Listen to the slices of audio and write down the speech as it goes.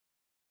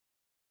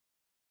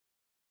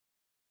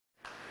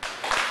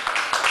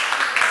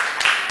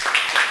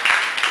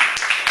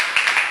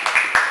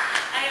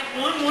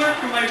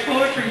from my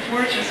poetry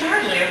fortune. It's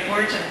hardly a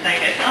fortune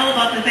thing. It's all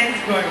about the things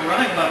going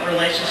wrong about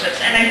relationships.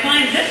 And I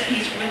find this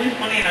piece really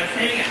funny, and I'm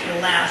saving it for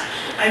last.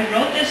 I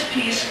wrote this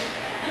piece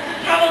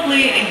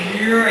probably a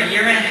year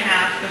and a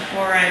half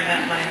before I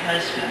met my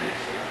husband,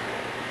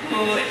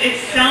 who it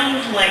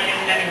sounds like in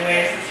many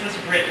ways this was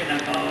written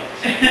about.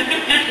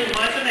 It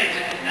wasn't, I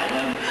didn't know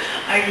him.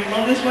 I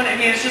love this one. I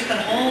mean, it's just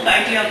the whole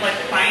idea of like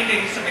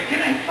finding somebody.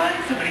 Can I find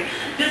somebody?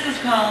 This is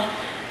called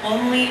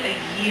Only a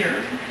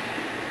Year.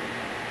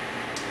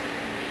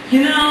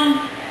 You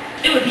know,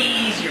 it would be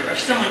easier if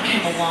someone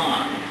came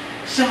along,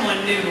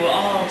 someone new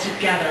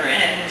altogether,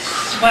 and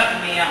swept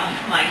me off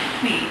my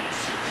feet.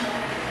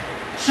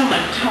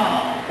 Someone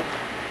tall,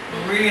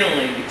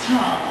 really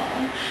tall,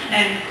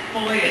 and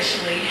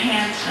boyishly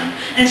handsome,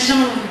 and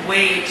someone with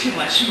way too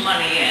much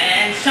money,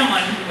 and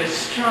someone who was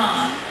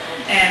strong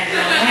and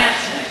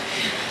romantic.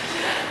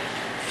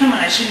 Someone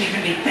I shouldn't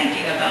even be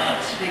thinking about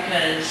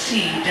because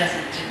he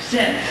doesn't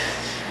exist.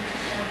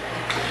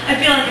 I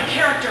feel like a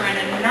character in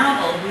a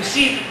novel who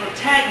sees the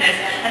protagonist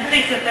and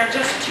thinks that they're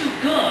just too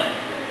good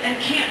and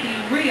can't be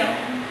real.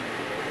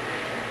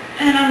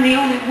 And I'm the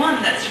only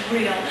one that's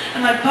real,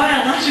 and my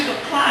biological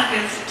clock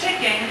is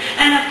ticking,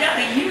 and I've got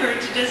a year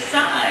to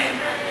decide.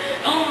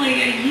 Only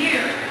a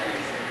year.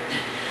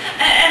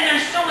 And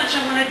there's so much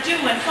I want to do,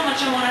 and so much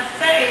I want to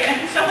say,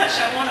 and so much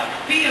I want to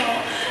feel,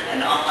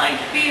 and all I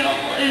feel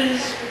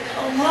is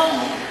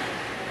alone.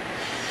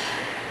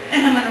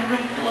 And I'm in a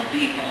room full of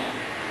people,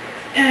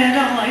 and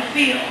all I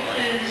feel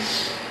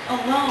is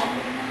alone.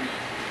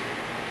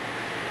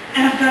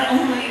 And I've got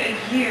only a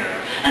year,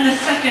 and the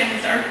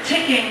seconds are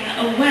ticking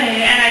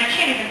away, and I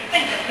can't even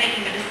think of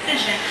making a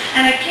decision,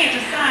 and I can't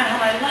decide how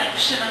my life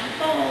should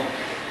unfold.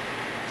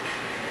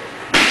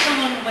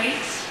 Someone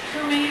waits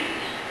for me?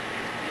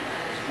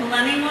 Will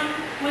anyone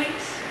wait